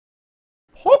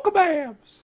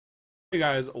PokeBabs! Hey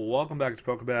guys, welcome back to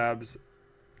PokeBabs.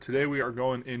 Today we are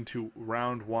going into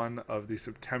round 1 of the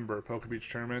September PokeBeach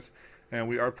tournament, and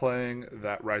we are playing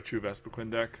that Raichu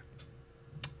Vespiquen deck.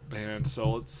 And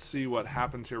so let's see what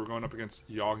happens here. We're going up against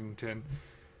Yoggington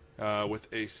with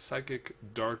a Psychic,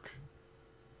 Dark,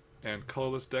 and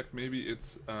Colorless deck. Maybe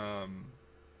it's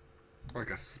like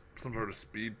some sort of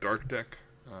Speed Dark deck.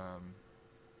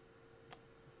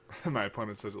 My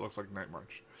opponent says it looks like Night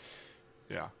March.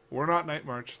 Yeah, we're not Night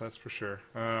March, that's for sure.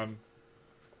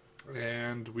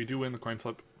 And we do win the coin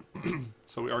flip,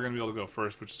 so we are going to be able to go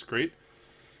first, which is great.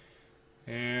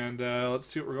 And let's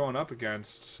see what we're going up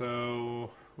against.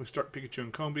 So we start Pikachu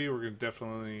and Combi. We're going to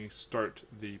definitely start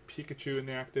the Pikachu in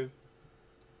the active.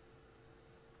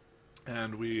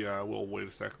 And we will wait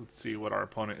a sec. Let's see what our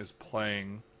opponent is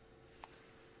playing.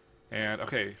 And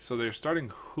okay, so they're starting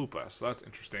Hoopa, so that's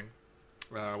interesting.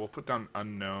 We'll put down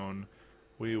Unknown.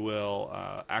 We will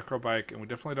Acrobike, and we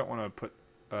definitely don't want to put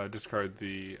discard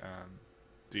the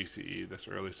DCE this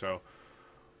early, so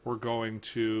we're going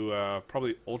to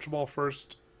probably Ultra Ball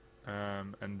first,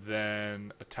 and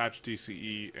then attach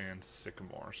DCE and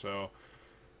Sycamore. So,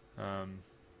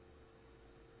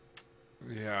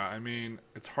 yeah, I mean,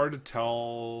 it's hard to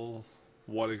tell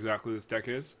what exactly this deck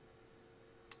is.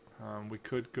 We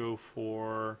could go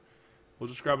for... We'll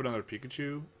just grab another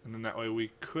Pikachu, and then that way we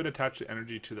could attach the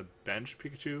energy to the bench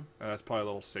Pikachu. That's probably a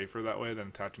little safer that way than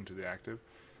attaching to the active.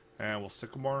 And we'll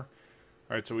Sycamore.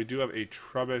 Alright, so we do have a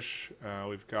Trubbish.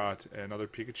 We've got another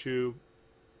Pikachu.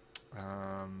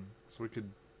 So we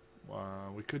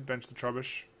could bench the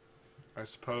Trubbish, I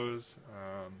suppose.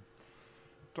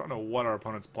 Don't know what our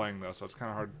opponent's playing though, so it's kind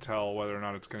of hard to tell whether or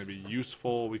not it's going to be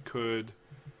useful. We could...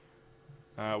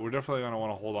 we're definitely going to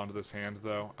want to hold on to this hand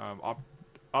though.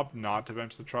 Up not to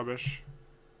bench the Trubbish.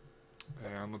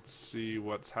 And let's see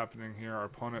what's happening here. Our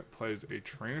opponent plays a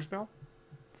Trainer's Mail.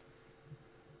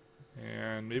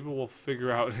 And maybe we'll figure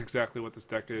out exactly what this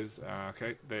deck is.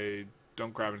 Okay, they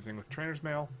don't grab anything with Trainer's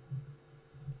Mail.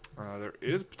 There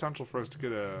is potential for us to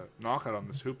get a knockout on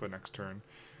this Hoopa next turn.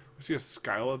 We see a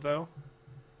Skyla though.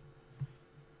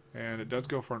 And it does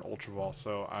go for an Ultra Ball.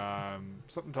 So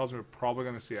something tells me we're probably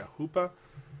going to see a Hoopa.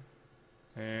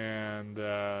 And...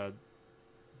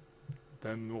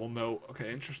 then we'll know...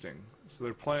 Okay, interesting. So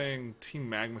they're playing Team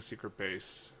Magma Secret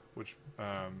Base, which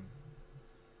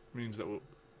means that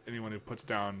anyone who puts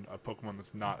down a Pokemon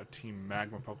that's not a Team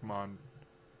Magma Pokemon,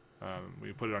 when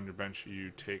you put it on your bench,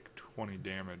 you take 20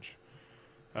 damage.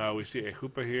 We see a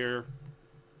Hoopa here.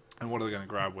 And what are they going to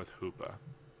grab with Hoopa?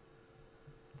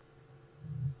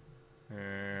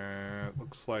 And it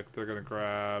looks like they're going to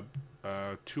grab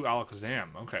 2 Alakazam.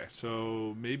 Okay,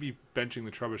 so maybe benching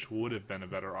the Trubbish would have been a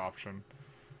better option.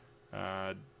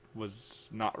 Was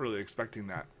not really expecting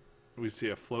that. We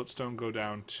see a Floatstone go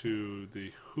down to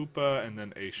the Hoopa, and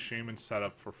then a Shaman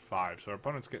setup for 5. So our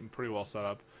opponent's getting pretty well set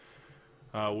up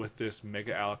with this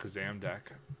Mega Alakazam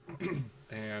deck.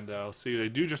 And we'll see, they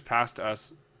do just pass to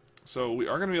us. So we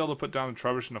are going to be able to put down the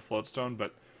Trubbish and a Floatstone,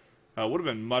 but would have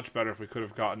been much better if we could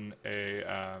have gotten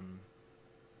a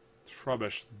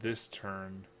Trubbish this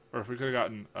turn, or if we could have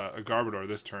gotten a Garbodor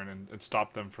this turn and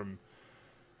stopped them from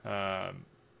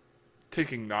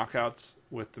taking knockouts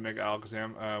with the Mega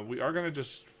Alakazam. We are going to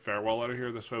just Farewell out of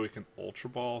here. This way we can Ultra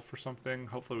Ball for something.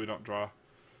 Hopefully we don't draw.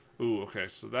 Ooh, okay,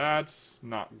 so that's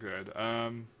not good.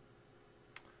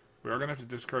 We are going to have to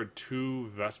discard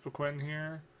 2 Vespiquen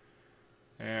here.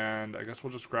 And I guess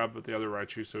we'll just grab the other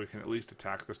Raichu so we can at least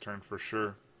attack this turn for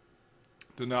sure.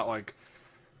 Do not like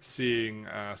seeing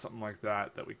something like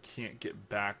that we can't get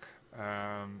back.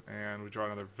 And we draw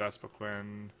another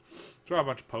Vespiquen. Draw a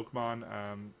bunch of Pokemon.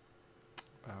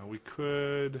 We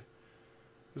could...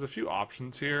 There's a few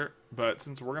options here, but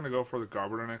since we're going to go for the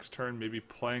Garbodor next turn, maybe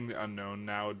playing the Unknown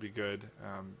now would be good.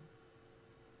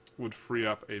 Would free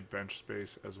up a bench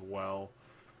space as well.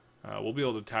 We'll be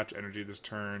able to attach energy this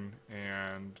turn,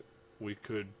 and we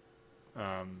could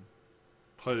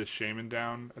play the Shaman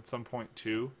down at some point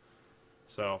too.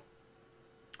 So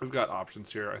we've got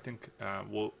options here. I think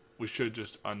we should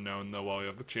just Unknown though while we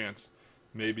have the chance.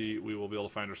 Maybe we will be able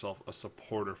to find ourselves a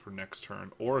supporter for next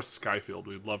turn, or a Skyfield.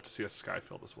 We'd love to see a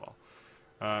Skyfield as well.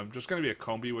 Just going to be a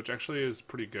Combi, which actually is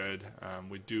pretty good.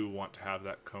 We do want to have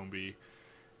that Combi,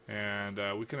 and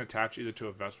we can attach either to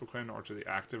a Vespiquen or to the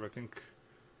active. I think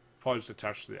probably just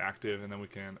attach to the active, and then we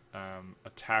can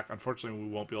attack. Unfortunately, we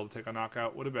won't be able to take a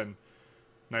knockout. Would have been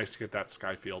nice to get that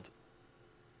Skyfield.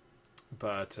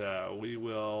 But we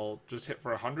will just hit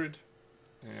for 100,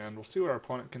 and we'll see what our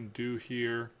opponent can do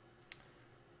here.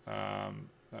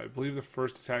 I believe the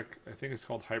first attack, I think it's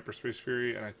called Hyperspace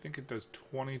Fury, and I think it does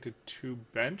 20 to 2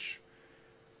 bench.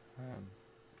 Um,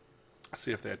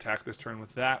 see if they attack this turn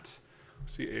with that.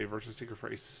 See a Virtual Seeker for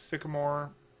a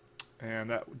Sycamore. And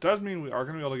that does mean we are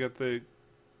going to be able to get the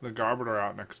Garbodor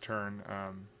out next turn.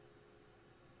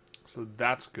 So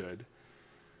that's good.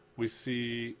 We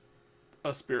see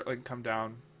a Spirit Link come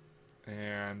down.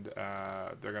 And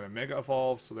they're going to Mega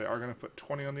Evolve. So they are going to put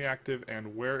 20 on the active.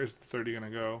 And where is the 30 going to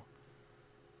go?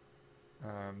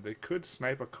 They could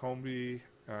snipe a Combi.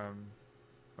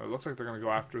 It looks like they're going to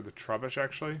go after the Trubbish,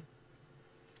 actually.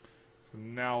 So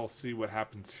now we'll see what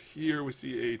happens here. We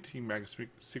see a Team Mega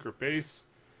Secret Base.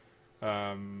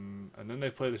 And then they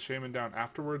play the Shaman down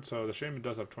afterwards. So the Shaman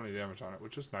does have 20 damage on it,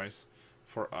 which is nice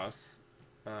for us.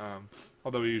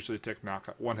 Although we usually take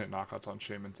one-hit knockouts on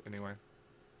Shamans anyway.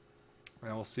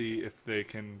 And we'll see if they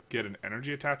can get an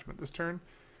energy attachment this turn.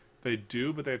 They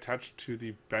do, but they attach to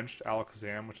the benched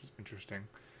Alakazam, which is interesting.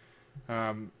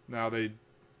 Now we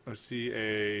see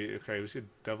a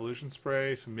Devolution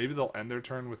Spray, so maybe they'll end their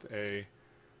turn with a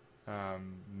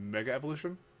Mega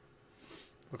Evolution.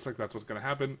 Looks like that's what's going to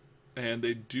happen. And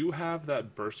they do have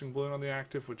that Bursting Balloon on the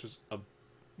active, which is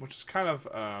kind of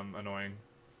annoying.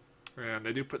 And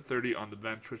they do put 30 on the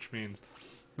bench, which means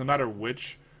no matter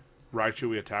which Raichu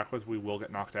we attack with, we will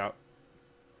get knocked out.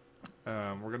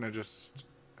 We're going to just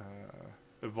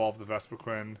evolve the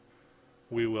Vespiquen.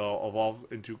 We will evolve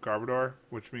into Garbodor,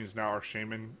 which means now our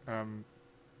Shaman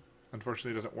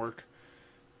unfortunately doesn't work.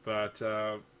 But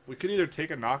we could either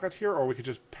take a knockout here, or we could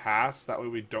just pass. That way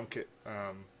we don't get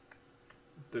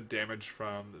the damage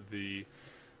from the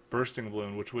Bursting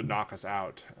Balloon, which would knock us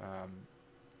out.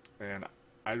 And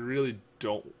I really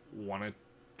don't want to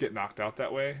get knocked out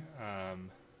that way.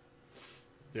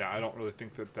 Yeah, I don't really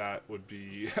think that would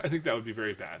be... I think that would be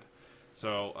very bad.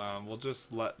 So we'll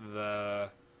just let the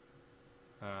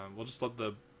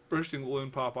Bursting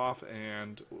Balloon pop off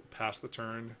and pass the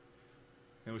turn.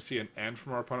 And we see an end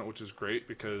from our opponent, which is great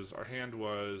because our hand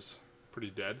was pretty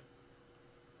dead.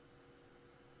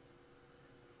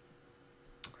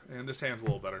 And this hand's a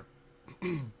little better.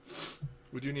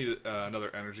 We do need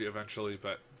another energy eventually,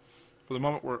 but for the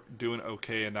moment we're doing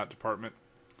okay in that department.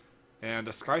 And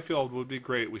a Skyfield would be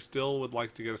great. We still would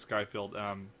like to get a Skyfield.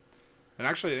 And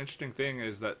actually, an interesting thing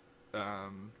is that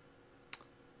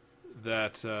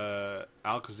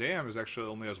Alakazam is actually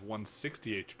only has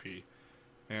 160 HP.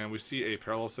 And we see a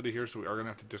Parallel City here, so we are going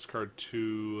to have to discard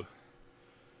 2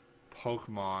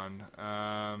 Pokemon.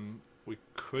 We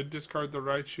could discard the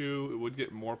Raichu. It would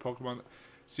get more Pokemon.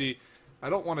 See, I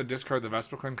don't want to discard the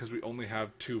Vespiquen because we only have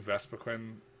 2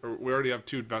 Vespiquen. Or we already have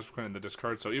 2 Vespiquen in the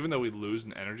discard, so even though we lose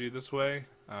an energy this way,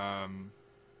 I'd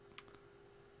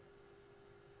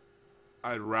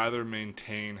rather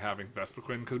maintain having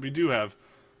Vespiquen because we do have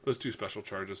those 2 special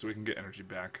charges, so we can get energy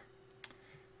back.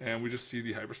 And we just see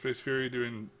the Hyperspace Fury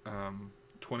doing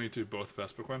 20 to both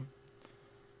Vespiquen.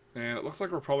 And it looks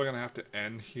like we're probably going to have to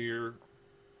end here.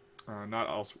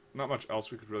 Not much else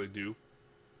we could really do.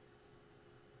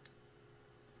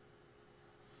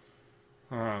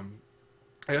 I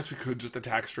guess we could just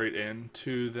attack straight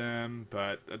into them,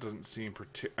 but that doesn't seem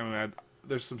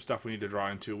there's some stuff we need to draw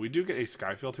into. We do get a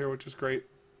Skyfield here, which is great.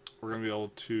 We're going to be able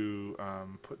to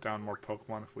put down more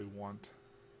Pokemon if we want.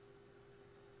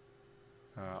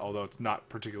 Although it's not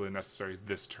particularly necessary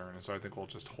this turn, and so I think we'll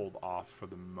just hold off for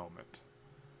the moment.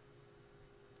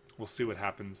 We'll see what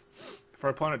happens. If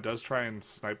our opponent does try and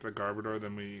snipe the Garbodor,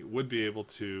 then we would be able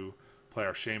to play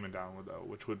our Shaman down with, though,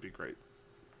 which would be great.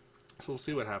 So we'll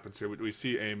see what happens here. We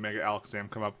see a Mega Alakazam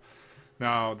come up.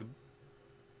 Now,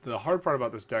 the hard part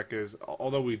about this deck is,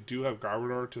 although we do have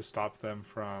Garbodor to stop them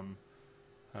from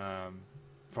their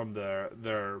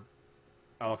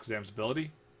Alakazam's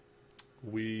ability,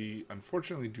 we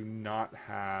unfortunately do not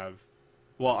have...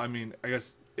 Well, I mean, I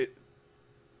guess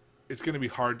it's going to be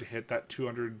hard to hit that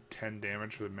 210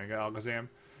 damage for the Mega Alakazam.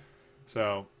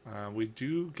 So, we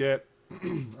do get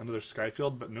another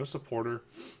Skyfield, but no supporter.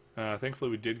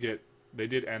 Thankfully, they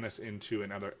did end us into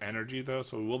another energy, though,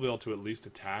 so we will be able to at least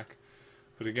attack.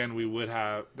 But again,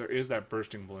 there is that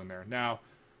Bursting Balloon there. Now,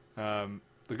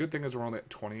 the good thing is we're only at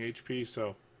 20 HP,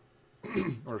 so,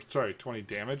 20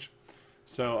 damage.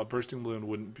 So a Bursting Balloon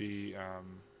wouldn't be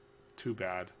too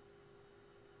bad,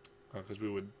 because we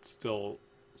would still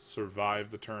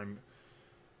survive the turn.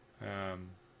 The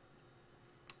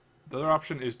other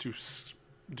option is to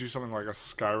do something like a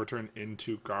Sky Return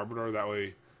into Garbodor, that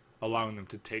way allowing them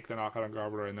to take the knockout on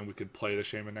Garbodor, and then we could play the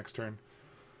Shaman next turn.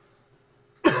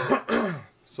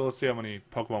 So let's see how many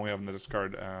Pokemon we have in the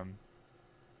discard.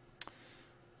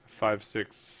 5,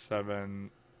 6,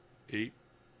 7, 8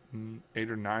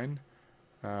 or 9.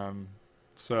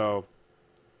 So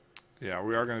yeah,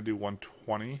 we are going to do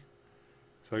 120.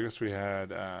 So I guess we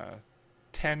had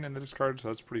 10 in the discard, so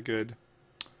that's pretty good.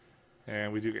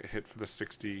 And we do get hit for the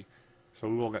 60, so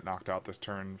we will get knocked out this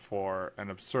turn for an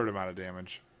absurd amount of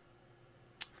damage.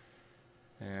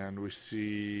 And we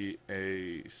see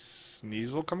a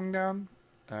Sneasel coming down.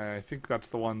 I think that's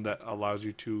the one that allows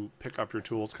you to pick up your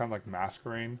tools, kind of like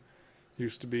Masquerain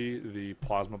used to be, the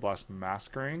Plasma Blast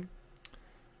Masquerain.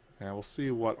 And we'll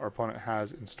see what our opponent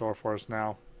has in store for us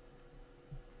now.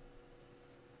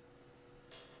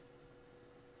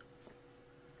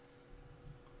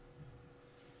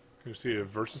 You see a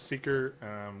Versus Seeker.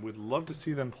 We'd love to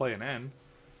see them play an N,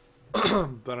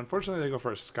 but unfortunately they go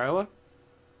for a Skyla.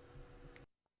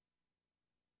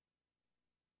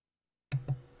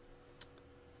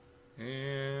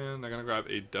 And they're going to grab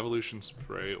a Devolution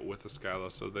Spray with the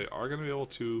Skyla, so they are going to be able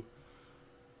to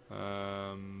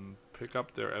pick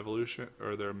up their evolution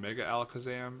or their Mega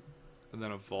Alakazam and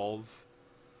then evolve.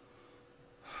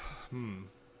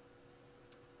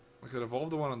 I could evolve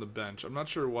the one on the bench. I'm not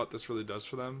sure what this really does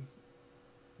for them.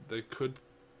 They could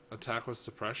attack with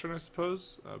Suppression, I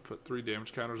suppose. Put 3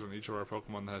 damage counters on each of our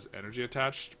Pokemon that has energy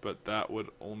attached, but that would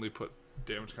only put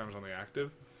damage counters on the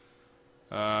active.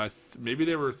 Maybe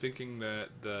they were thinking that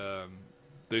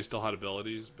they still had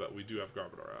abilities, but we do have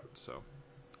Garbodor out, so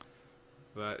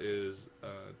that is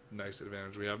a nice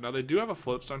advantage we have. Now, they do have a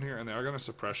Float Stone here, and they are going to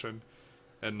Suppression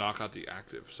and knock out the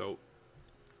active, so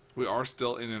we are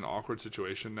still in an awkward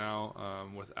situation now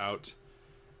without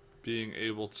being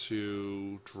able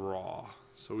to draw.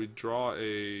 So we draw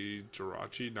a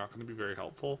Jirachi, not going to be very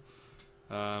helpful.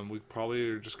 We probably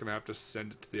are just going to have to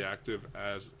send it to the active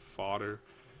as fodder.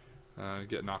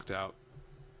 Get knocked out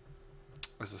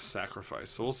as a sacrifice.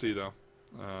 So we'll see, though.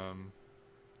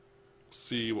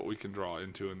 See what we can draw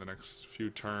into in the next few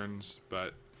turns,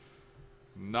 but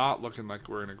not looking like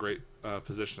we're in a great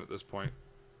position at this point.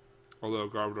 Although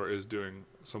Garbodor is doing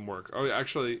some work. Oh,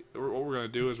 actually, what we're going to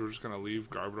do is we're just going to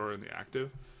leave Garbodor in the active.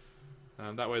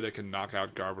 That way they can knock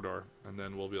out Garbodor, and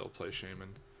then we'll be able to play Shaman.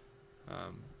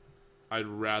 I'd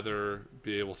rather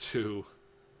be able to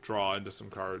draw into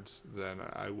some cards than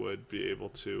I would be able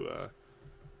to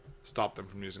stop them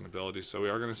from using abilities. So we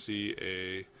are going to see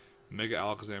a Mega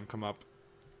Alakazam come up,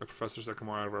 a Professor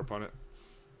Sycamore out of our opponent.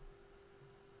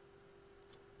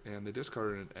 And they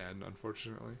discarded an N,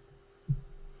 unfortunately.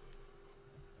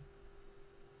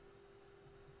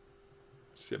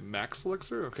 See a Max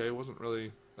Elixir? Okay, it wasn't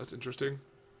really... That's interesting.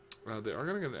 They are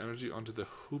going to get an energy onto the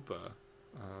Hoopa.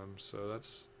 So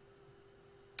that's...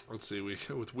 Let's see,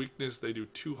 with weakness, they do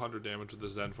 200 damage with the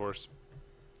Zen Force.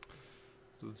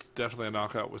 So it's definitely a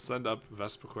knockout. We'll send up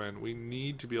Vespiquen. We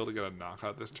need to be able to get a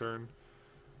knockout this turn.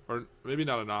 Or maybe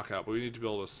not a knockout, but we need to be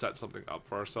able to set something up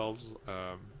for ourselves.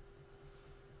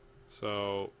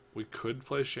 So we could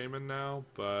play Shaman now,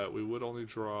 but we would only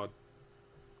draw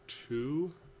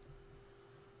 2.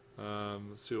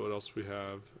 Let's see what else we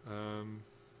have.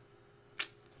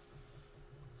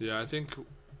 Yeah, I think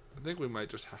we might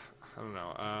just I don't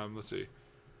know. Let's see.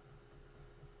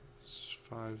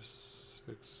 5, 6,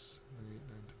 7, 8, 9,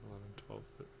 10, 11, 12.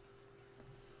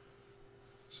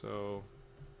 So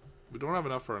we don't have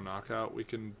enough for a knockout. We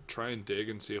can try and dig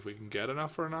and see if we can get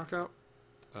enough for a knockout.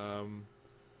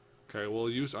 Okay, we'll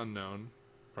use Unknown,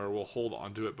 or we'll hold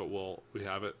onto it, but we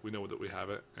have it. We know that we have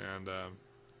it, and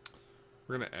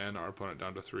we're gonna end our opponent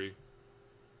down to 3.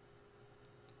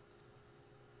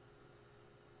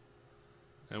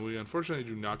 And we unfortunately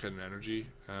do not get an energy.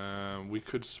 We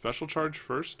could Special Charge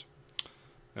first,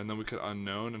 and then we could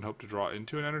Unknown and hope to draw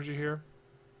into an energy here.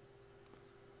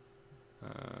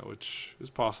 Which is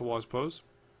possible, I suppose.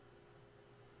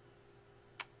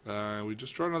 We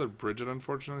just draw another Bridget,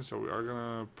 unfortunately, so we are going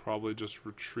to probably just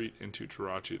retreat into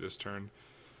Jirachi this turn.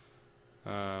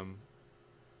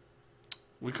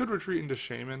 We could retreat into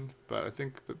Shaman, but I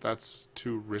think that that's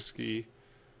too risky.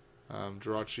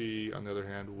 Jirachi, on the other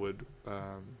hand, would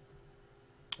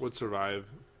survive,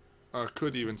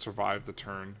 could even survive the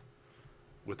turn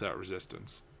without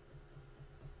resistance.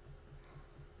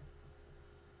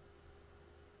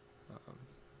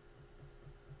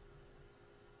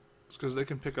 Because they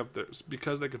can pick up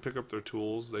their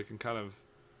tools, they can kind of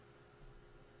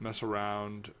mess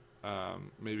around,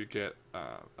 maybe get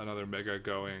another Mega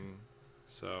going.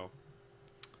 So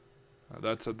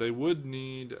they would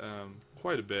need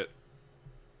quite a bit.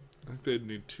 I think they'd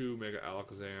need 2 Mega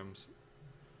Alakazams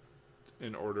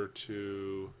in order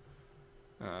to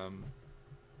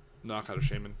knock out a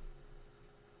Shaman.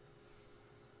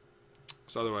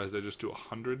 So otherwise they just do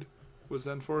 100 with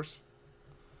Zen Force.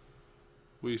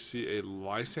 We see a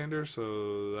Lysander,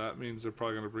 so that means they're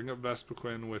probably going to bring up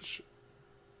Vespiquen, which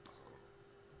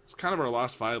is kind of our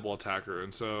last viable attacker.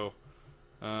 And so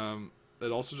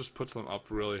It also just puts them up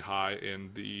really high in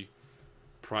the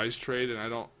prize trade, and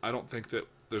I don't think that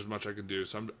there's much I can do.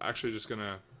 So I'm actually just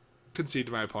gonna concede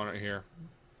to my opponent here,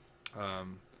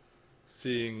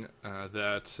 seeing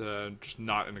that just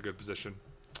not in a good position,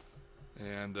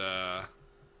 and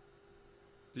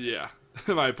yeah,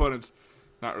 my opponent's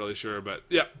not really sure, but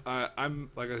yeah,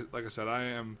 I'm like I said, I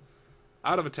am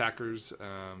out of attackers,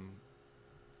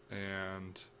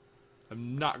 and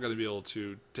I'm not going to be able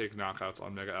to take knockouts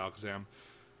on Mega Alakazam.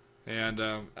 And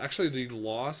actually, the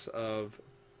loss of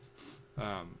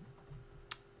what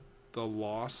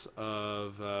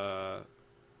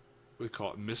we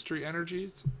call it, mystery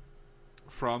energies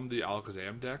from the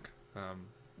Alakazam deck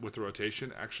with the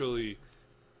rotation actually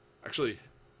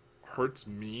hurts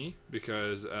me,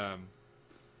 because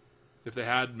if they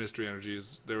had mystery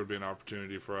energies, there would be an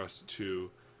opportunity for us to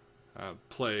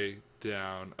play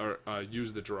down or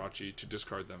use the Jirachi to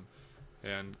discard them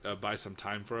and buy some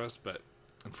time for us. But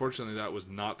unfortunately, that was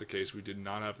not the case. We did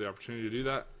not have the opportunity to do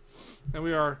that, and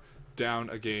we are down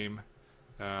a game.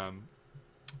 We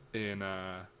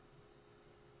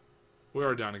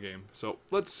are down a game. So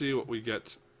let's see what we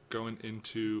get going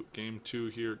into game 2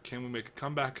 here. Can we make a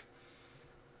comeback?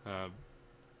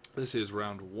 This is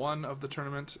round 1 of the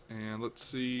tournament, and let's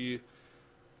see.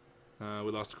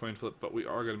 We lost a coin flip, but we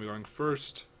are going to be going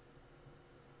first.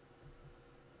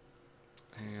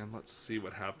 And let's see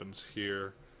what happens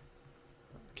here.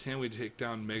 Can we take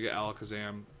down Mega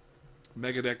Alakazam?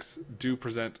 Mega decks do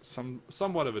present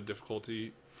somewhat of a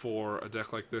difficulty for a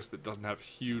deck like this that doesn't have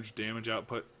huge damage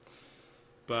output.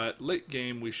 But late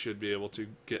game, we should be able to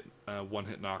get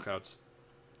one-hit knockouts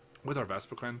with our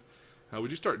Vespiquen. We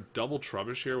do start double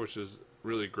Trubbish here, which is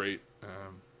really great.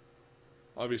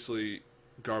 Obviously,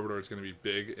 Garbodor is going to be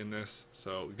big in this,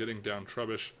 so getting down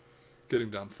Trubbish, getting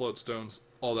down Float Stones,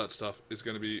 all that stuff is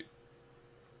going to be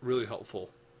really helpful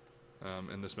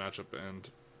in this matchup. And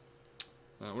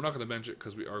we're not going to bench it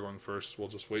because we are going first. We'll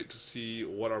just wait to see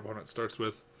what our opponent starts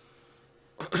with.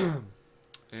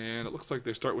 And it looks like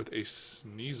they start with a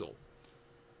Sneasel.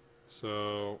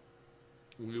 So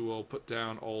we will put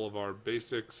down all of our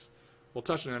basics. We'll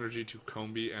touch an energy to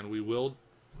Combee, and we will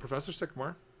Professor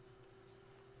Sycamore.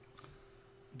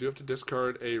 We do have to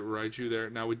discard a Raichu there.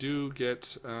 Now we do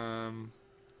get we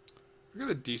got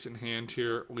a decent hand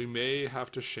here. We may have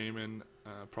to Shaman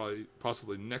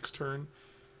possibly next turn.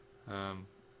 For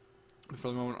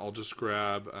the moment, I'll just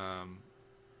grab.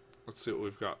 Let's see what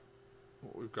we've got.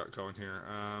 What we've got going here.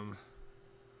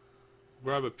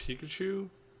 Grab a Pikachu,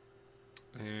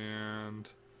 and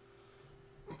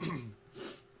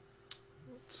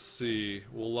let's see.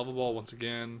 We'll Level Ball once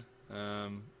again.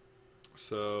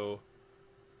 So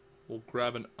we'll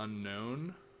grab an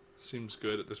Unknown. Seems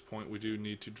good at this point. We do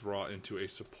need to draw into a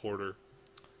supporter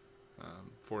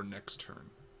for next turn,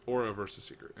 or a Versus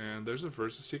Seeker. And there's a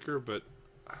Versus Seeker, but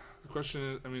the question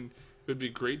is, I mean, it would be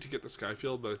great to get the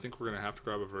Skyfield, but I think we're going to have to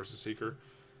grab a Versus Seeker.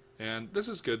 And this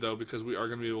is good, though, because we are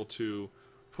going to be able to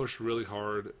push really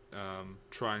hard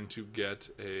trying to get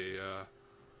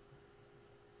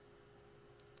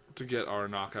our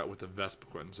knockout with the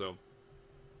Vespiquen. So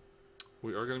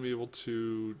we are going to be able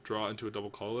to draw into a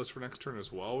double colorless for next turn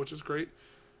as well, which is great.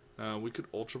 We could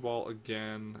Ultra Ball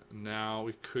again. Now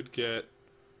we could get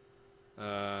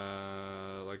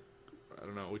I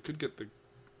don't know, we could get the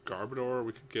Garbodor.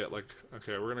 We could get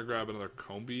okay, we're gonna grab another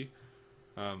Combee.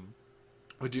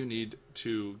 We do need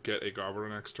to get a Garbodor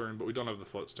next turn, but we don't have the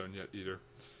Float Stone yet either.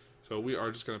 So we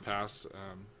are just gonna pass.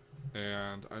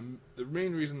 And the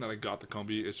main reason that I got the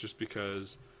Combee is just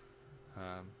because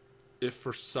if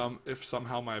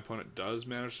somehow my opponent does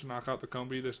manage to knock out the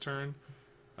Combee this turn,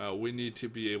 we need to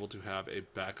be able to have a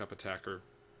backup attacker,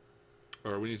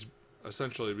 or we need to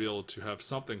essentially be able to have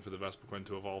something for the Vespiquen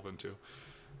to evolve into.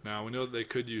 Now, we know that they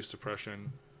could use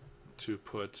Suppression to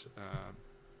put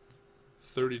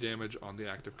 30 damage on the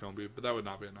active Combee, but that would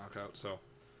not be a knockout, so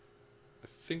I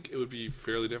think it would be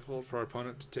fairly difficult for our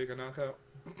opponent to take a knockout.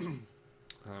 I'm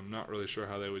not really sure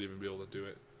how they would even be able to do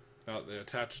it. They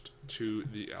attached to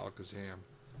the Alakazam.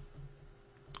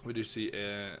 We do see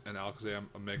an Alakazam,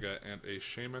 a Mega, and a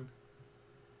Shaman.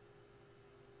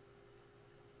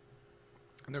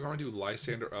 And they're going to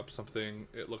Lysander up something.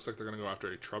 It looks like they're going to go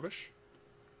after a Trubbish.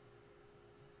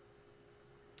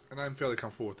 And I'm fairly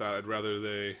comfortable with that. I'd rather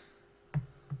they...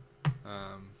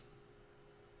 I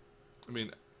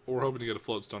mean, we're hoping to get a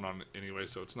Float Stone on it anyway,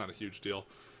 so it's not a huge deal.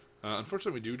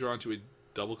 Unfortunately, we do draw into a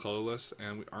double colorless,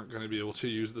 and we aren't going to be able to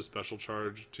use the special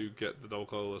charge to get the double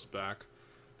colorless back.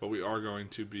 But we are going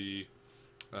to be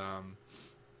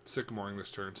Sycamoring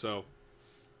this turn, so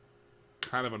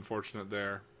kind of unfortunate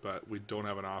there, but we don't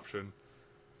have an option.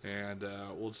 and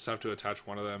we'll just have to attach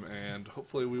one of them, and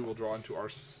hopefully we will draw into our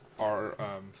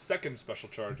second special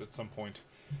charge at some point.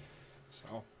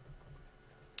 So,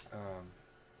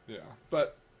 yeah,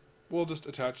 but we'll just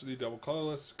attach the double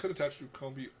colorless. Could attach to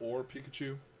Combee or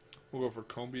Pikachu. We'll go for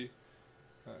Combee.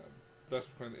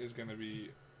 Vespiquen is going to be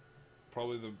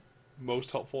probably the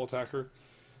most helpful attacker.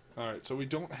 Alright, so we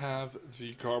don't have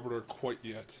the Garbodor quite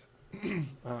yet.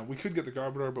 We could get the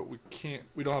Garbodor, but we can't.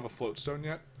 We don't have a Float Stone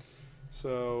yet.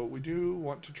 So we do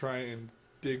want to try and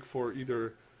dig for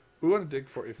either. We want to dig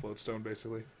for a Float Stone,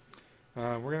 basically.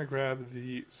 We're going to grab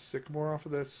the Sycamore off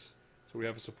of this, so we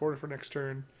have a supporter for next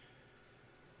turn.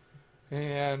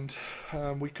 And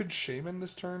we could Shaman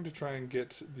this turn to try and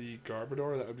get the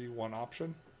Garbodor. That would be one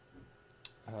option.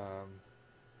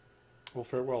 We'll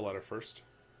Farewell Letter first.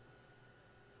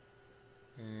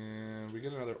 And we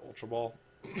get another Ultra Ball,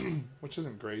 which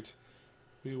isn't great.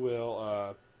 We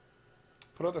will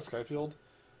put out the Skyfield,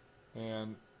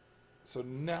 and so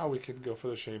now we can go for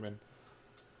the Shaman.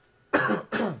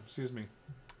 Excuse me.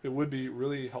 It would be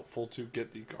really helpful to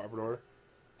get the Garbodor,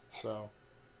 so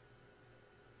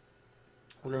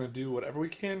we're going to do whatever we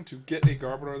can to get a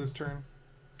Garbodor this turn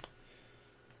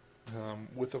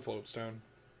with a Float Stone.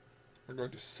 We're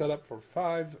going to set up for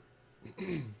 5.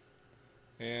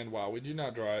 And wow, we do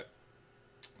not draw it.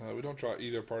 We don't draw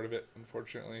either part of it,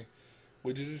 unfortunately.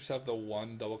 We do just have the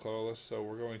one double colorless, so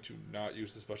we're going to not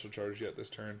use the special charge yet this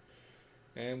turn.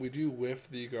 And we do whiff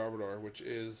the Garbodor, which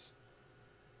is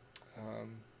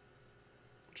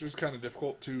kind of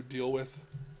difficult to deal with.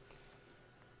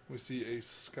 We see a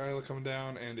Skyla coming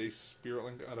down and a Spirit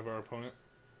Link out of our opponent.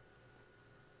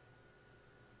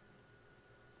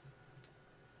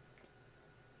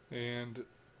 And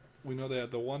we know they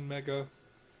had the one Mega.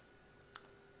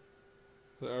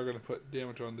 They are going to put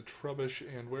damage on the Trubbish,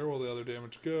 and where will the other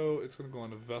damage go? It's going to go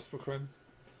on to Vespiquen,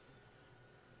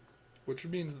 which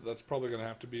means that that's probably going to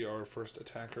have to be our first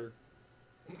attacker.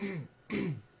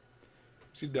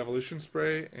 See Devolution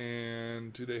Spray,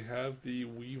 and do they have the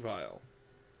Weavile?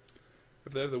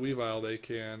 If they have the Weavile, they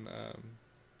can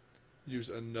use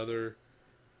another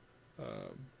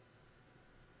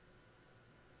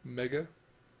Mega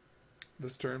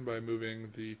this turn by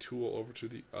moving the tool over to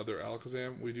the other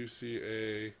Alakazam. We do see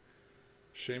a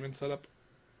Shaman setup.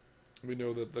 We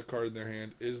know that the card in their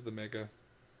hand is the Mega.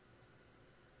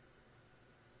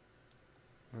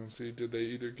 Let's see, did they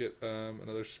either get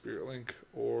another Spirit Link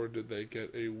or did they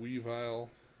get a Weavile?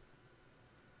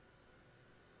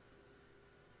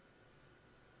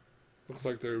 Looks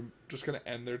like they're just going to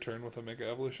end their turn with a Mega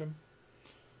Evolution.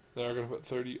 They are going to put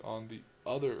 30 on the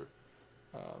other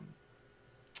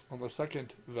on the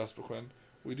second Vespiquen.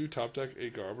 We do top deck a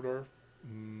Garbodor,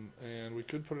 and we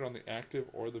could put it on the active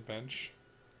or the bench,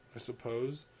 I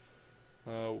suppose.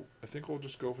 I think we'll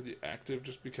just go for the active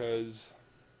just because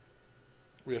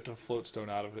we have to Float Stone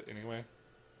out of it anyway.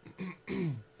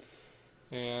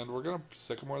 And we're going to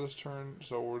Sycamore this turn,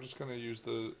 so we're just going to use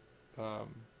the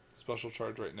special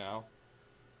charge right now.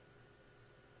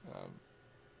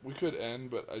 We could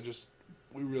end, but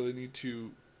we really need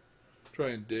to try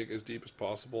and dig as deep as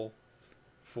possible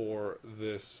for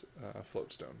this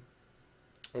Float Stone.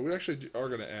 Or we actually are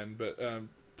going to end, but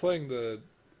playing the...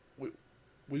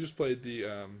 We just played the...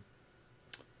 oh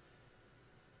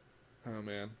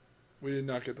man. We did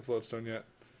not get the Float Stone yet.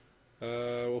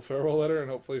 We'll Farewell Letter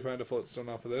and hopefully find a Float Stone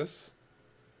off of this.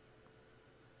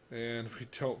 And we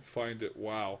don't find it.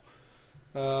 Wow.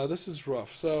 This is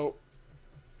rough. So,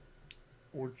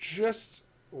 we're just...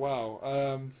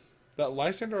 Wow. That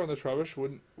Lysander on the Trubbish,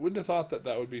 wouldn't have thought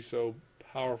that would be so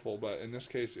powerful, but in this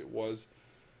case it was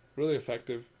really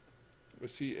effective. We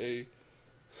see a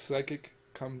Psychic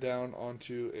come down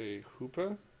onto a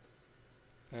Hoopa,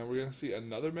 and we're going to see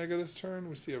another Mega this turn.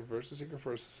 We see a Versus Seeker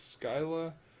for a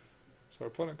Skyla, so our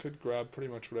opponent could grab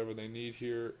pretty much whatever they need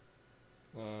here.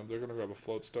 They're going to grab a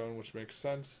Float Stone, which makes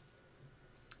sense.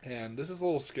 And this is a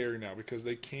little scary now because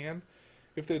they can,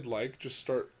 if they'd like, just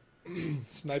start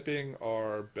sniping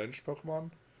our bench Pokemon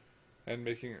and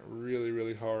making it really,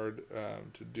 really hard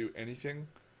to do anything.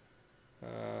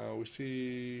 We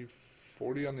see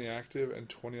 40 on the active and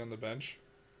 20 on the bench.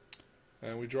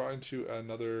 And we draw into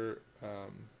another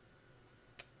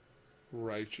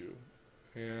Raichu.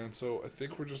 And so I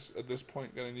think we're just, at this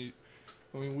point, going to need...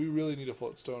 I mean, we really need a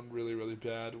Float Stone really, really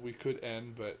bad. We could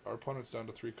end, but our opponent's down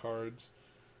to 3 cards.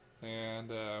 And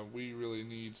we really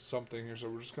need something here, so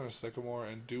we're just going to Sycamore.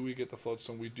 And do we get the Float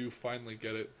Stone? We do finally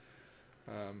get it.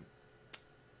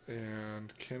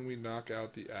 And can we knock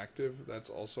out the active? That's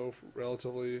also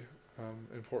relatively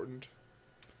important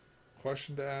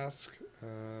question to ask.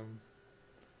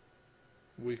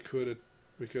 We could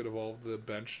we could evolve the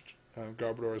benched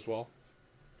Garbodor as well,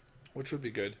 which would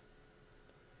be good.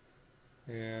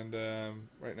 And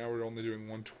right now we're only doing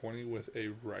 120 with a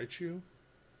Raichu.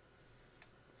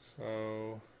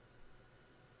 So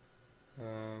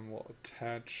we'll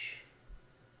attach.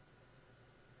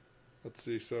 Let's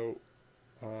see. So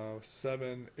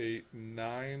 7, 8,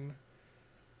 9.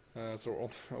 So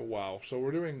oh, wow. So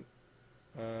we're doing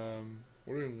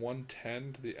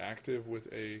 110 to the active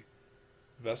with a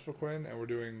Vespiquen, and we're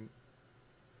doing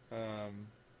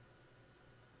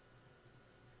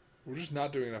we're just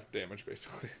not doing enough damage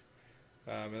basically,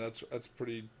 and that's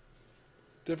pretty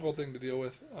difficult thing to deal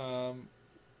with. Our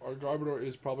Garbodor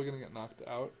is probably going to get knocked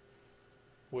out,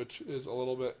 which is a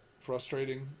little bit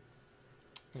frustrating,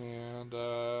 and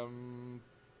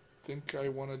think I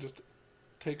want to just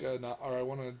take a or I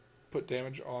want to put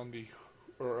damage on the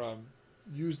or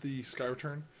use the Sky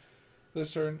Return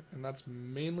this turn, and that's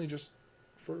mainly just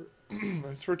for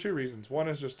it's for two reasons. One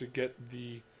is just to get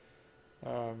the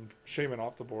Shaman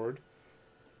off the board.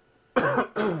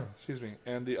 Excuse me.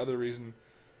 And the other reason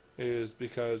is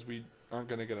because we aren't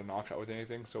going to get a knockout with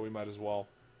anything, so we might as well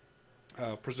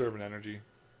preserve an energy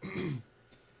and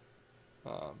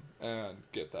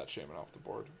get that Shaman off the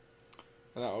board.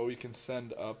 And that way we can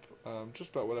send up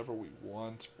just about whatever we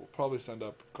want. We'll probably send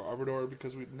up Garbodor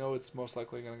because we know it's most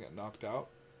likely going to get knocked out.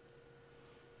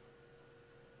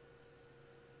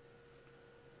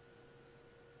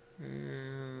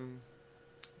 And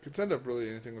you can send up really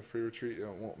anything with free retreat. It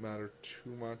won't matter too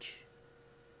much.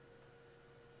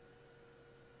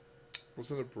 We'll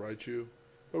send up Raichu.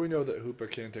 But we know that Hoopa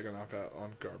can take a knockout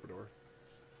on Garbodor.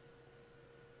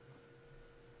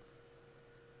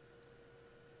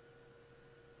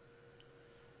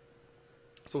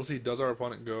 So we'll see, does our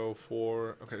opponent go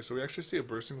for... Okay, so we actually see a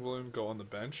Bursting Balloon go on the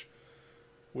bench,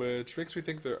 which makes me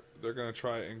think they're going to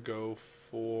try and go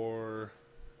for...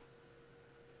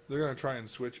 They're going to try and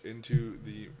switch into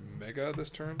the Mega this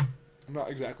turn. I'm not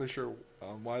exactly sure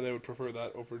why they would prefer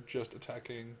that over just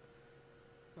attacking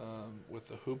with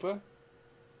the Hoopa.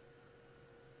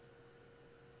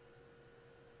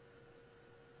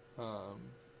 So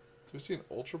we see an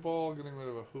Ultra Ball getting rid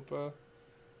of a Hoopa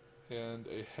and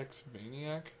a Hex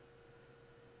Maniac.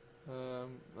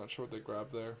 Not sure what they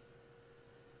grabbed there.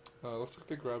 Looks like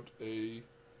they grabbed a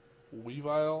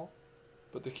Weavile,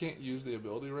 but they can't use the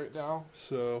ability right now,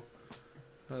 so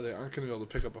they aren't going to be able to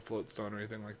pick up a Float Stone or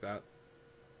anything like that.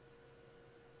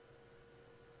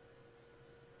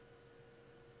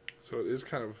 So it is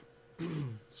kind of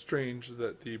strange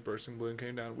that the Bursting Balloon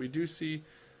came down. We do see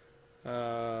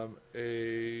a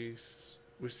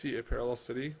Parallel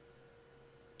City.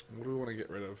 What do we want to get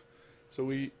rid of? So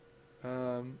we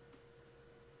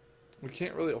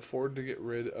can't really afford to get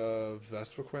rid of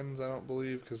Vespiquens, I don't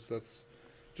believe, because that's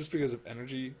just because of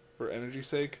energy, for energy's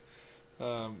sake.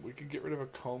 We could get rid of a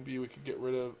Combi, we could get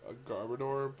rid of a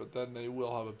Garbodor, but then they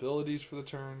will have abilities for the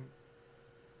turn,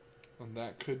 and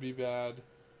that could be bad.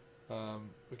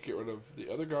 We could get rid of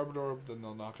the other Garbodor, but then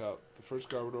they'll knock out the first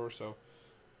Garbodor, so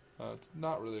it's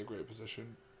not really a great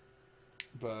position.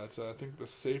 But I think the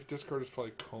safe discard is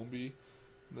probably Combi.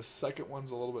 And the second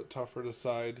one's a little bit tougher to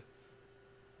decide.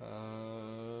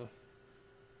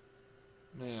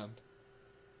 Man.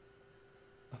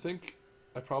 I think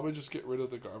I'd probably just get rid of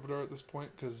the Garbodor at this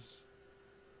point, just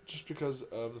because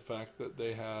of the fact that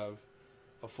they have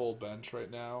a full bench right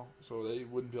now, so they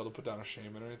wouldn't be able to put down a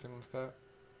Shaman or anything like that.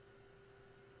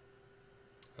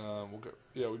 We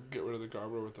can get rid of the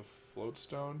Garbodor with the Float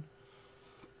Stone.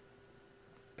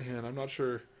 And I'm not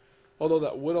sure, although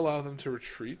that would allow them to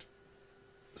retreat,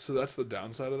 so that's the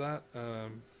downside of that.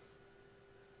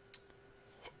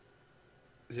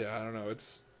 Yeah, I don't know.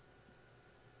 It's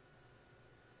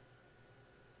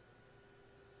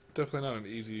definitely not an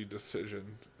easy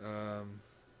decision. I'll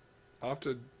have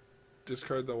to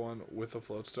discard the one with the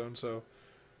Float Stone, so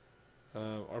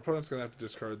our opponent's going to have to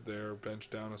discard their bench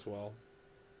down as well.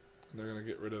 And they're going to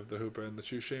get rid of the Hoopa and the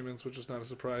 2 Shamans, which is not a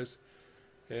surprise.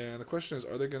 And the question is,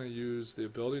 are they going to use the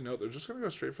ability? No, they're just going to go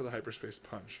straight for the Hyperspace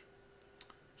Punch.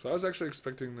 So I was actually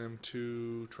expecting them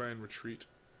to try and retreat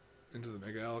into the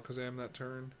Mega Alakazam that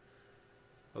turn,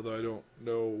 although I don't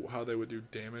know how they would do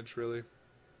damage, really.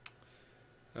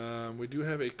 We do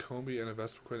have a Combi and a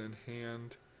Vespiquen in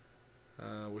hand,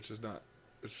 which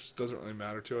just doesn't really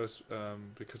matter to us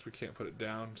because we can't put it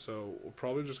down, so we're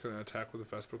probably just going to attack with a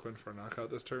Vespiquen for a knockout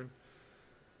this turn.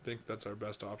 I think that's our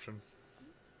best option.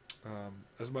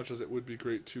 As much as it would be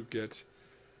great to get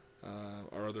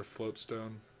our other Float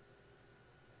Stone,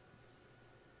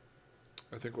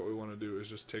 I think what we want to do is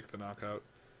just take the knockout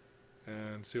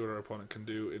and see what our opponent can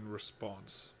do in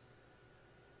response.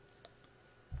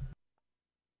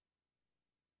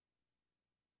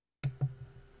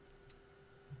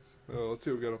 Let's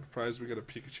see what we got off the prize. We got a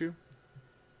Pikachu.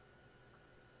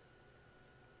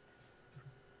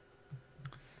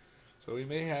 So we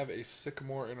may have a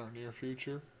Sycamore in our near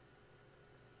future.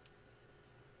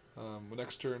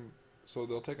 Next turn, so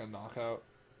they'll take a knockout.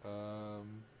 Let's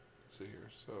see here.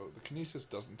 So the Kinesis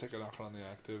doesn't take a knockout on the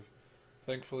active,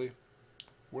 thankfully.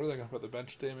 What are they going to put the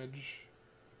bench damage?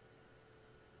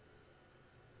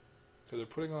 Okay, they're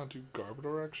putting on to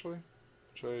Garbodor actually,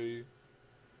 which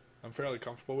I'm fairly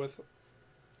comfortable with.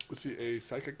 We see a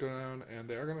Psychic go down, and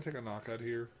they are going to take a knockout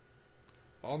here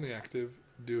on the active,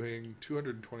 doing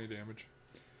 220 damage.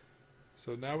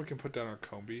 So now we can put down our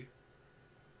Combi.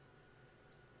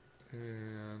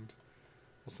 And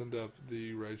we'll send up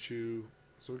the Raichu.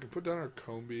 So we can put down our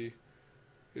Combi.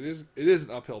 It is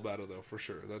an uphill battle though, for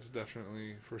sure. That's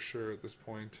definitely for sure at this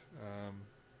point.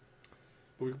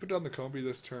 But we can put down the Combi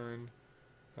this turn.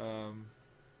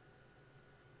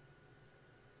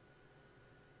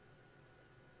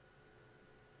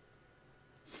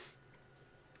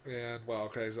 And wow,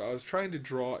 okay, so I was trying to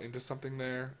draw into something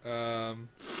there. And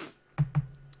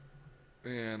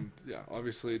yeah,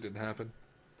 obviously it didn't happen.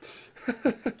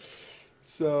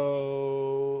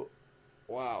 So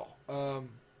wow.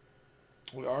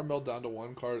 We are milled down to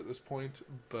one card at this point,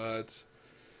 but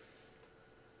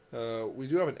we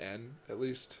do have an N at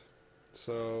least.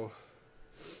 So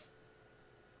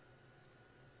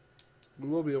we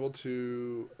will be able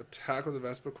to attack with the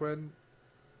Vespiquen.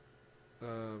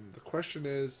 The question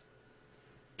is,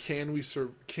 can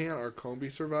our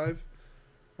Combi survive?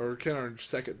 Or can our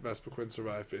second Vespiquen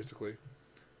survive, basically?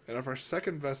 And if our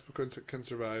second Vespiquen can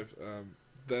survive,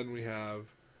 then we have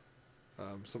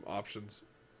some options.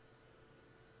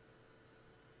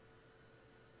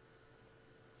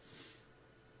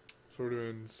 So we're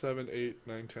doing 7, 8,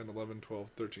 9, 10, 11, 12,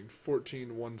 13,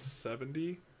 14,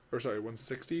 170. Or sorry,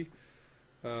 160.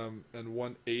 And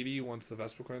 180 once the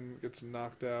Vespiquen gets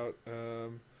knocked out.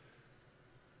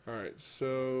 Alright,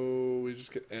 so we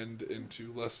just get end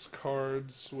into less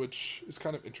cards, which is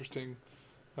kind of interesting.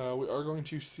 We are going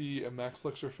to see a Max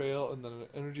Elixir fail and then an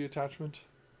energy attachment.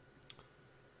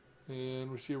 And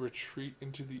we see a retreat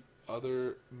into the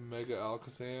other Mega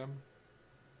Alakazam.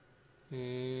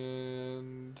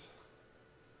 And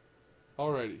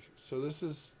alrighty, so this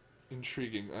is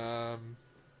intriguing.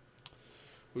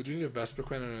 We do need a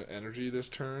Vespiquen and an energy this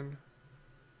turn,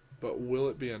 but will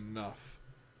it be enough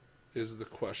is the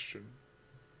question.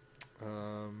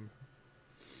 Will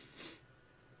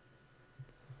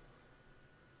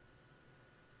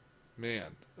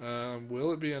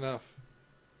it be enough?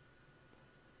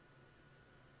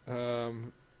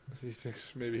 He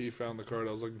thinks maybe he found the card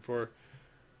I was looking for.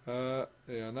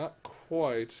 Yeah, not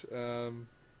quite.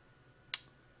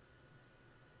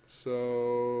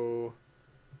 So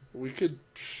we could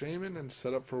Shaman and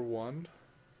set up for one.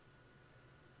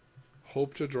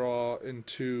 Hope to draw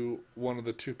into one of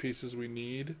the two pieces we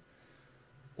need.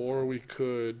 Or we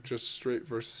could just straight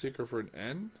Versus Seeker for an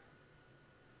N.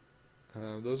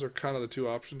 Those are kind of the two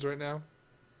options right now.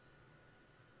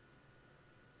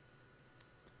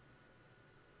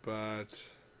 But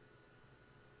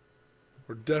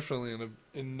we're definitely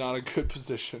in not a good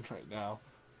position right now.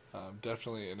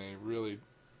 Definitely in a really,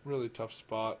 really tough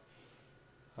spot.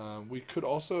 We could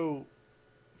also...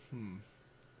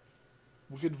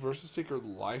 We could Versus Seeker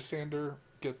Lysander,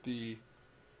 get the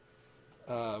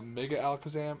Mega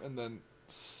Alakazam, and then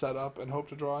set up and hope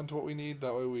to draw into what we need.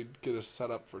 That way we'd get a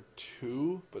setup for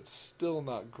 2, but still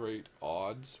not great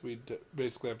odds. We'd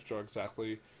basically have to draw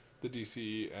exactly the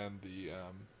DCE and the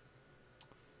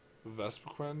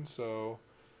Vespiquen. So,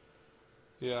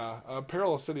 yeah.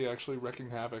 Parallel City actually wrecking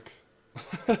havoc.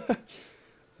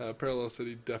 Parallel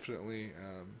City definitely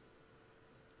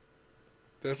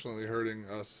hurting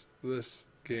us this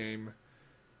game.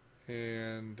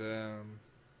 And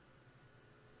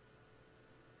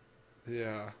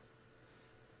yeah,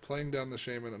 playing down the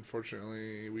Shaman,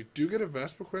 unfortunately. We do get a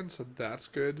Vespiquen, so that's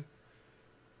good.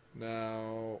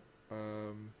 Now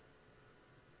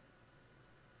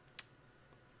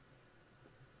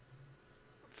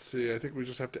let's see, I think we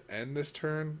just have to end this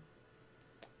turn.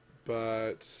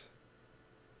 But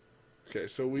okay,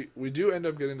 so we do end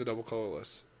up getting the double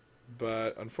colorless,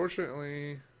 but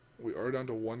unfortunately we are down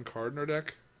to one card in our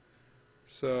deck.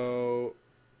 So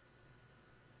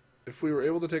if we were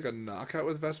able to take a knockout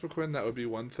with Vespiquen, that would be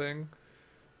one thing.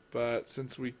 But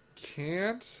since we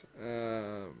can't,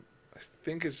 I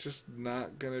think it's just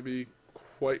not going to be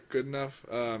quite good enough.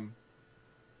 And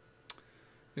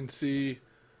see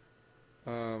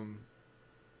how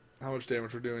much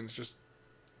damage we're doing. It's just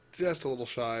a little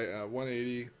shy.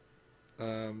 180.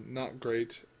 Not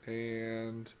great.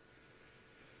 And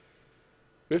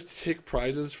we have to take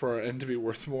prizes for our end to be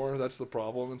worth more. That's the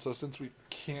problem. And so since we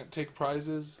can't take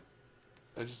prizes,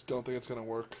 I just don't think it's going to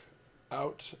work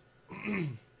out.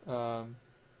 And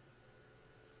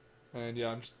yeah,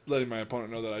 I'm just letting my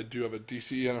opponent know that I do have a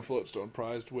DCE and a Floatstone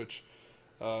prized, which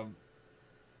has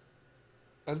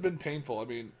been painful. I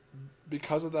mean,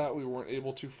 because of that, we weren't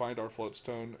able to find our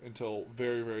Floatstone until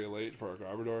very, very late for our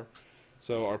Garbodor.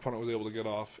 So our opponent was able to get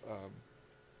off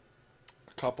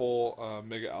a couple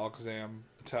Mega Alakazam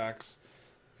attacks,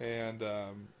 and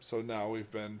so now we've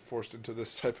been forced into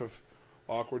this type of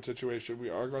awkward situation.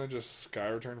 We are going to just Sky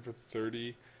Return for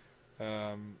 30,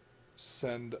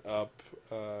 send up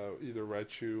either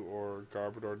Raichu or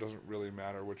Garbodor, doesn't really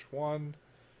matter which one,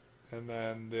 and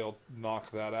then they'll knock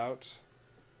that out.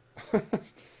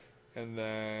 And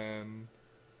then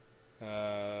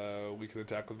we can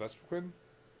attack with Vespiquen.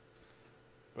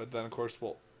 But then, of course,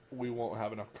 we won't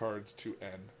have enough cards to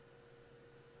end.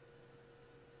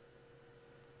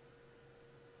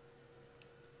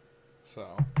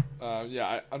 So,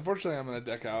 yeah, unfortunately, I'm going to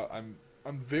deck out. I'm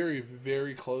very,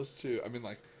 very close to... I mean,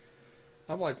 like,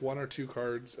 I'm like 1 or 2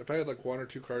 cards. If I had like 1 or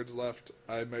 2 cards left,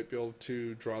 I might be able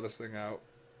to draw this thing out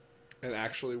and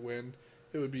actually win.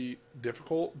 It would be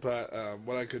difficult, but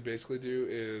what I could basically do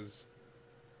is,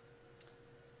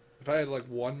 if I had like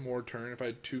 1 more turn, if I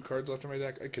had 2 cards left in my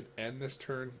deck, I could end this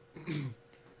turn,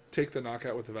 take the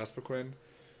knockout with the Vespiquen,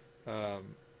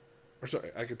 or sorry,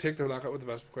 I could take the knockout with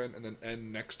the Vespiquen and then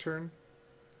end next turn,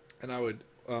 and I would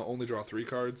only draw 3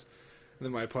 cards, and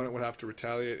then my opponent would have to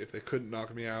retaliate. If they couldn't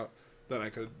knock me out, then I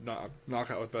could knock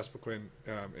out with Vespiquen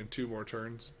in 2 more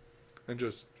turns, and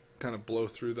just kind of blow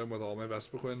through them with all my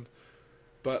Vespiquen.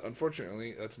 But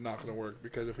unfortunately, that's not going to work,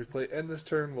 because if we play end this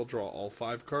turn, we'll draw all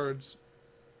 5 cards,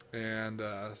 and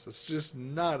so it's just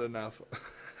not enough.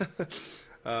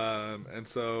 And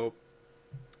so,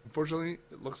 unfortunately,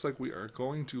 it looks like we are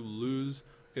going to lose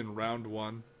in round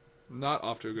 1. Not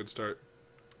off to a good start,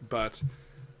 but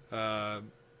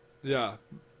yeah,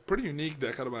 pretty unique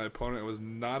deck out of my opponent. I was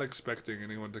not expecting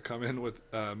anyone to come in with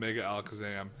Mega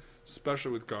Alakazam,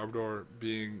 especially with Garbodor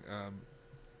being...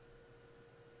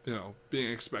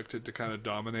 being expected to kind of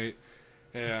dominate,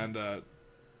 and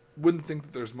wouldn't think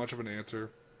that there's much of an answer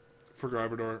for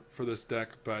Garbodor for this deck,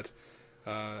 but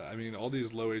I mean, all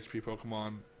these low HP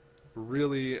Pokemon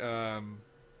really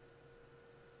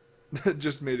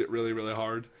just made it really, really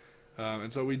hard,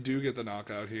 and so we do get the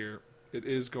knockout here. It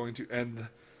is going to end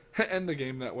the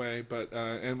game that way, but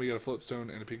and we get a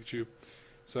Floatstone and a Pikachu,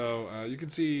 so you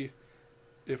can see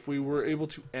if we were able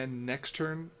to end next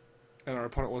turn, and our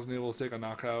opponent wasn't able to take a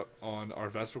knockout on our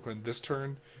Vespiquen this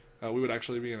turn, we would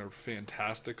actually be in a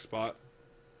fantastic spot.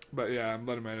 But yeah, I'm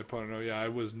letting my opponent know, yeah, I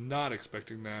was not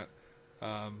expecting that.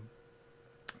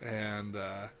 And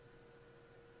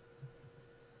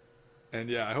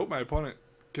yeah, I hope my opponent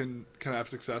can have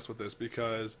success with this,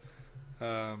 because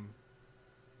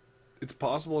it's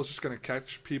possible it's just going to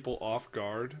catch people off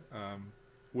guard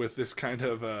with this kind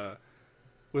of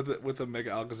with the Mega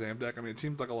Alakazam deck. I mean, it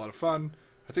seems like a lot of fun.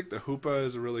 I think the Hoopa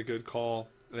is a really good call,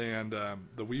 and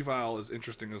the Weavile is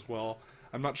interesting as well.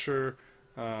 I'm not sure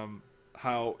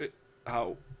how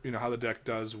the deck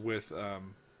does with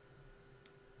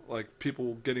like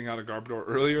people getting out of Garbodor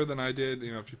earlier than I did.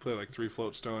 You know, if you play like 3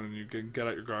 Floatstone and you can get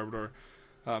out your Garbodor,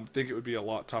 I think it would be a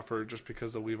lot tougher just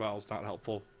because the Weavile is not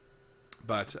helpful.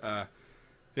 But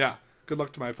yeah, good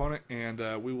luck to my opponent,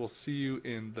 and we will see you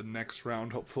in the next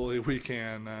round. Hopefully we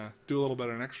can do a little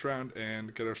better next round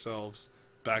and get ourselves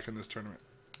back in this tournament.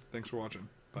 Thanks for watching.